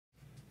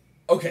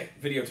Okay,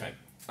 video time.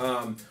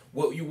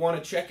 What you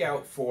want to check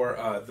out for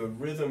the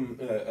rhythm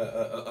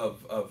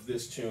of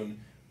this tune,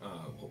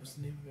 what was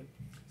the name of it?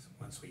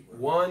 One Sweet World.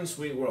 One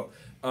Sweet World.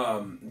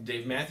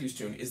 Dave Matthews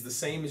tune is the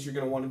same as you're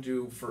going to want to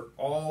do for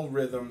all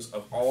rhythms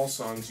of all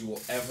songs you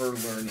will ever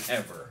learn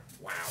ever.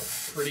 Wow.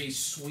 Pretty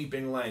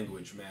sweeping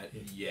language, Matt.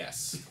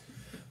 Yes.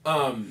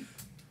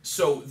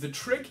 So the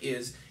trick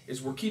is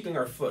we're keeping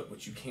our foot,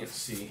 which you can't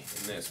see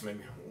in this,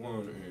 maybe 1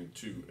 and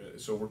 2.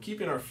 So we're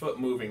keeping our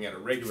foot moving at a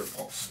regular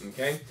pulse,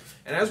 okay?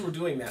 And as we're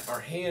doing that, our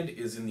hand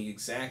is in the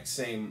exact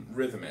same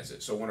rhythm as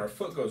it. So when our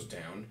foot goes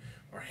down,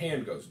 our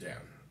hand goes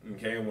down,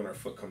 okay? And when our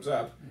foot comes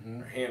up,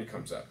 our hand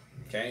comes up,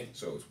 okay?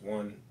 So it's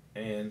 1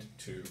 and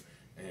 2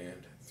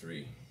 and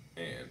 3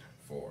 and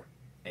 4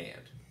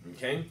 and,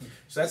 okay?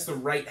 So that's the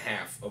right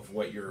half of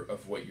what you're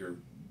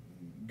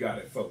got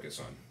to focus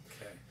on.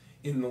 Okay.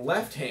 In the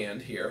left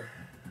hand here,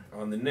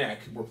 on the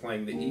neck, we're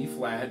playing the E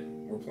flat,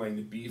 we're playing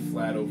the B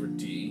flat over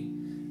D,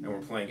 and we're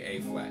playing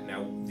A flat.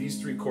 Now, these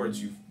 3 chords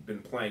you've been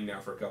playing now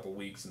for a couple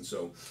weeks, and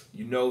so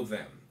you know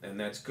them, and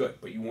that's good.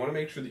 But you want to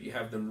make sure that you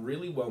have them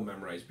really well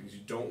memorized because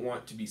you don't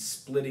want to be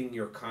splitting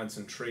your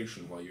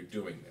concentration while you're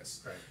doing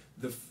this.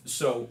 Right.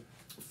 So,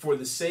 for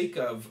the sake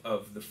of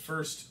the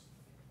first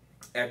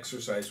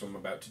exercise I'm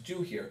about to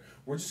do here,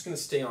 we're just going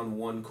to stay on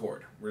one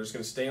chord. We're just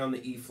going to stay on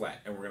the E flat,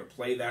 and we're going to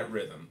play that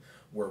rhythm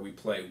where we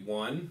play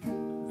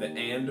 1, the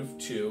and of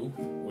 2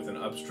 with an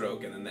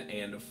upstroke, and then the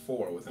and of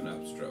 4 with an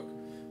upstroke.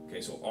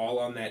 Okay, so all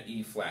on that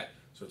E flat.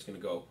 So it's going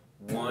to go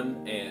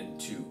 1 and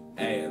 2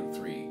 and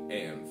 3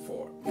 and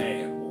 4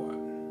 and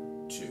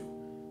 1,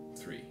 2,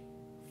 3,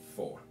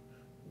 4.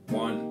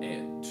 1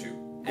 and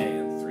 2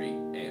 and 3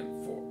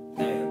 and 4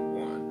 and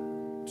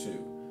 1,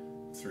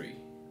 2, 3,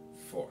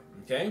 4.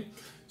 Okay?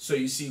 So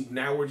you see,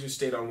 now we're just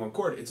stayed on one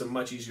chord. It's a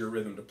much easier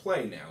rhythm to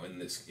play now in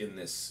this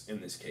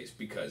case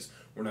because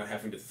we're not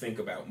having to think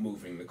about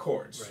moving the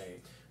chords.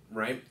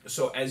 Right?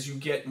 So as you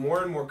get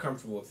more and more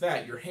comfortable with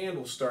that, your hand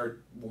will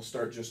start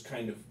just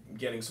kind of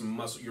getting some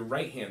muscle. Your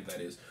right hand,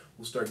 that is,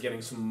 will start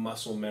getting some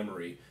muscle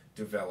memory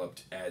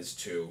developed as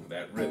to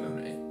that rhythm.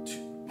 And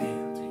 2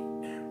 and 3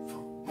 and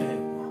 4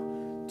 and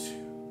 1,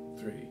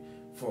 2, 3,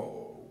 4.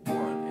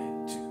 1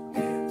 and 2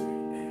 and 3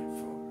 and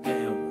 4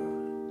 and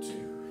 1,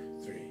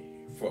 2,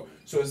 3, 4.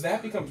 So as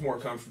that becomes more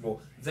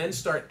comfortable, then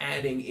start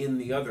adding in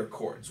the other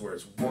chords, where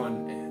it's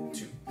 1 and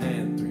 2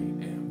 and 3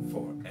 and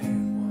 4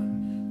 and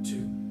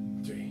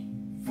 1, 2, 3,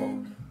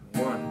 4.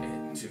 1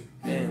 and 2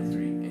 and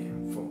 3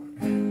 and 4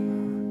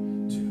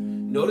 and 1, 2.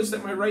 Notice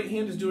that my right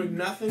hand is doing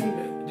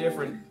nothing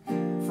different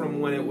from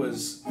when it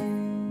was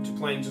to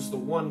playing just the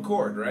one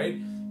chord, right?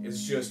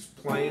 It's just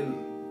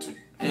playing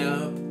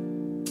up,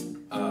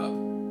 up,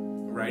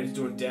 right? It's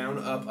doing down,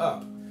 up,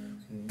 up.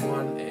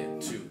 1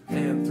 and 2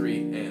 and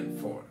 3 and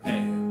 4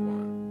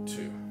 and 1,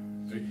 2,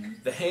 3.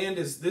 The hand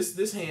is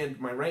this hand,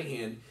 my right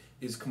hand,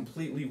 is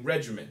completely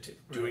regimented,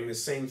 doing the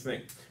same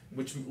thing,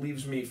 which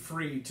leaves me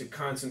free to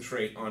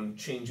concentrate on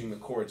changing the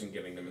chords and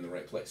getting them in the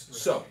right place. Right.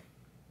 So,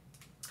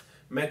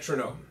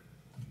 metronome.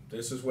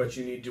 This is what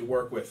you need to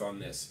work with on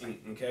this,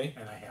 okay?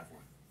 And I have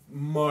one.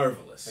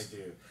 Marvelous. I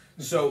do.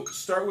 So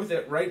start with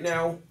it right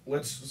now.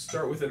 Let's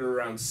start with it at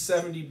around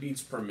 70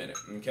 beats per minute,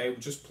 okay?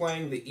 Just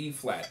playing the E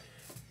flat.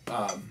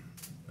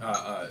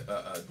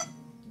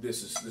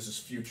 This is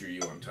future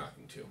you I'm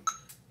talking to.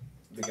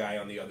 The guy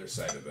on the other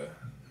side of the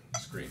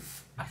screen.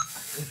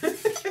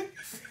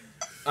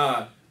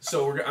 I'm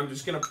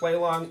just going to play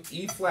along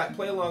E flat.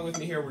 Play along with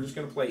me here. We're just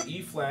going to play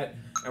E flat,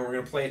 and we're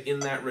going to play it in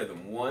that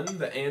rhythm. 1,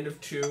 the and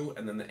of 2,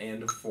 and then the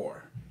and of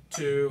 4.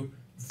 2,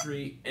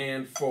 3,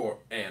 and 4,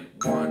 and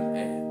 1,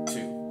 and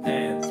 2,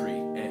 and 3,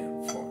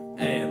 and 4,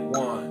 and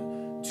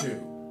 1,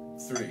 2,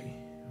 3,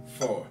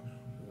 4.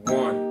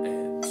 1,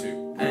 and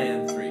 2,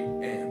 and 3,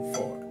 and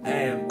 4,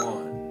 and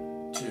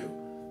 1, 2,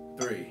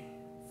 3,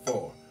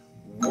 4.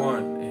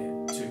 1,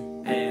 and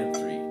 2, and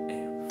 3,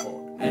 and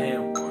 4,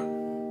 and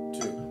 1,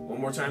 2.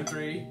 One more time,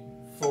 3,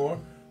 4.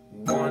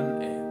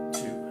 1, and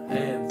 2,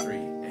 and 3,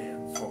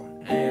 and 4,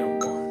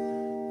 and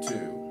 1,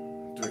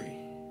 2,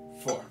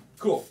 3, 4.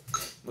 Cool.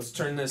 Let's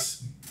turn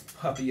this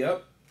puppy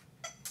up.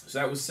 So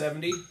that was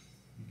 70.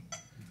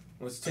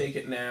 Let's take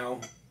it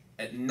now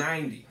at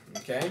 90,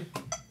 okay?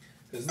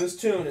 Because this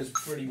tune is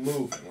pretty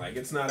moving. Like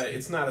it's not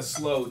a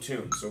slow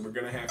tune, so we're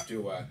gonna have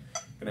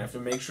to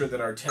make sure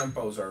that our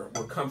tempos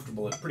we're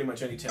comfortable at pretty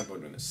much any tempo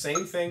doing the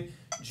same thing,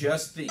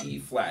 just the E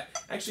flat.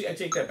 Actually, I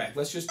take that back.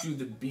 Let's just do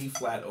the B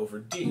flat over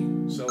D,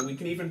 so we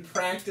can even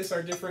practice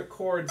our different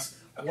chords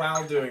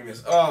while doing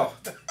this. Oh,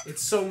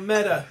 it's so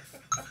meta.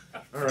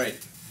 All right,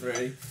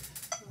 ready?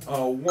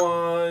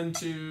 1,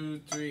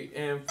 2, 3,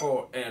 and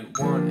 4, and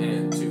 1,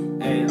 and 2,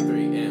 and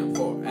 3, and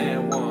 4,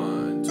 and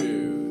 1,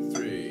 2,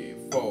 3,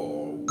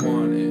 4.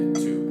 1, and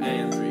 2,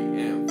 and 3,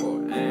 and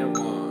 4, and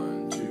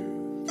 1,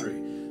 2,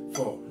 3,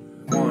 4.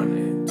 1,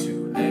 and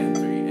 2, and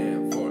 3,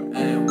 and 4,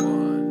 and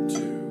 1,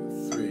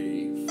 2,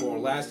 3, 4.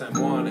 Last time,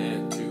 1,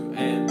 and 2,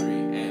 and 3,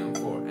 and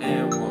 4,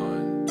 and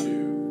 1,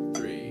 2,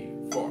 3,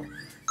 4.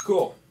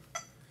 Cool.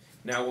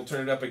 Now we'll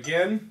turn it up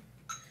again.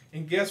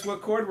 And guess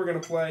what chord we're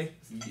going to play?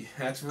 Yeah,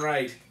 that's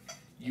right.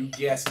 You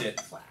guessed it.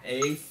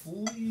 A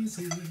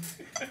fleazy.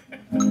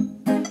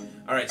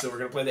 All right, so we're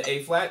going to play the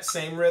A flat,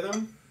 same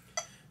rhythm.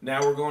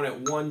 Now we're going at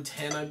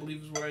 110, I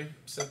believe is what I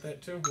set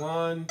that to.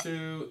 1,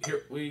 2,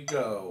 here we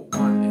go.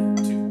 1 and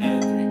 2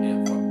 and 3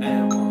 and 4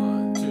 and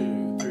 1,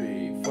 2,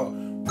 3, 4.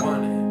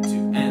 1 and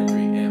 2 and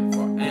 3 and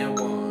 4 and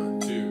 1,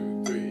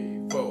 2,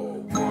 3, 4.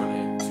 1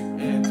 and 2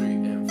 and 3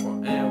 and 4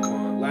 and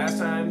 1. Last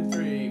time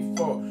 3,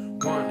 4.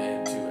 1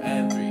 and 2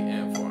 and 3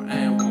 and 4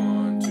 and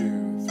 1,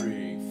 2,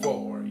 3,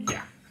 4.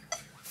 Yeah.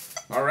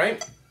 All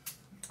right.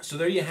 So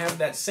there you have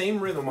that same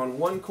rhythm on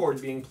one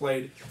chord being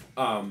played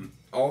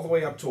all the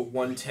way up to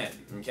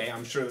 110. Okay,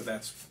 I'm sure that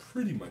that's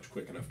pretty much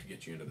quick enough to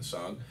get you into the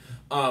song.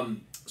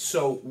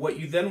 So what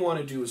you then want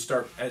to do is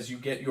start, as you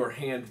get your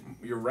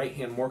right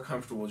hand more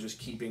comfortable, just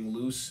keeping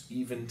loose,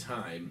 even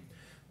time.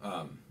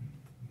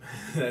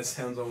 That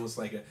sounds almost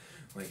like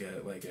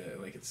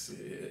it's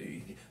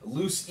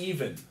loose,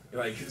 even,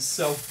 like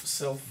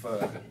self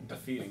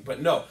defeating.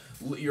 But no,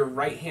 your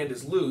right hand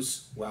is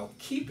loose while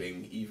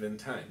keeping even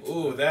time.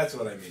 Ooh, that's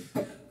what I mean.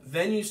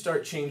 Then you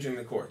start changing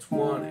the chords.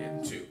 1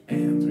 and 2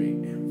 and 3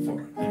 and 4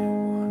 and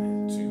 1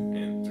 and 2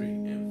 and 3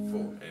 and 4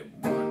 and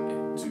 1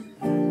 and 2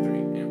 and 3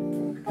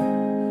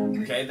 and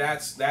 4. Okay,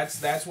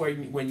 that's where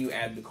when you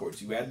add the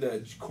chords. You add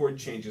the chord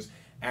changes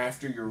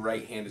after your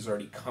right hand is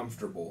already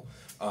comfortable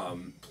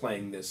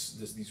playing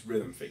these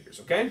rhythm figures.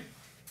 Okay.